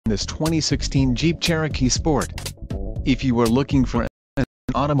this 2016 Jeep Cherokee Sport. If you are looking for an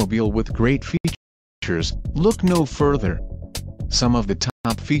automobile with great features, look no further. Some of the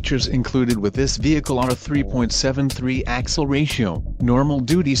top features included with this vehicle are 3.73 axle ratio, normal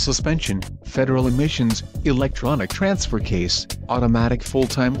duty suspension, federal emissions, electronic transfer case, automatic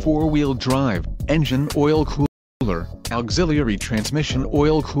full-time four-wheel drive, engine oil cooler, auxiliary transmission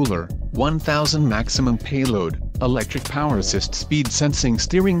oil cooler, 1000 maximum payload, electric power assist speed sensing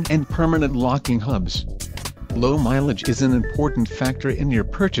steering and permanent locking hubs. Low mileage is an important factor in your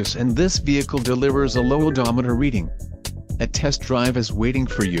purchase, and this vehicle delivers a low odometer reading. A test drive is waiting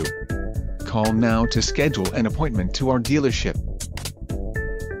for you. Call now to schedule an appointment to our dealership.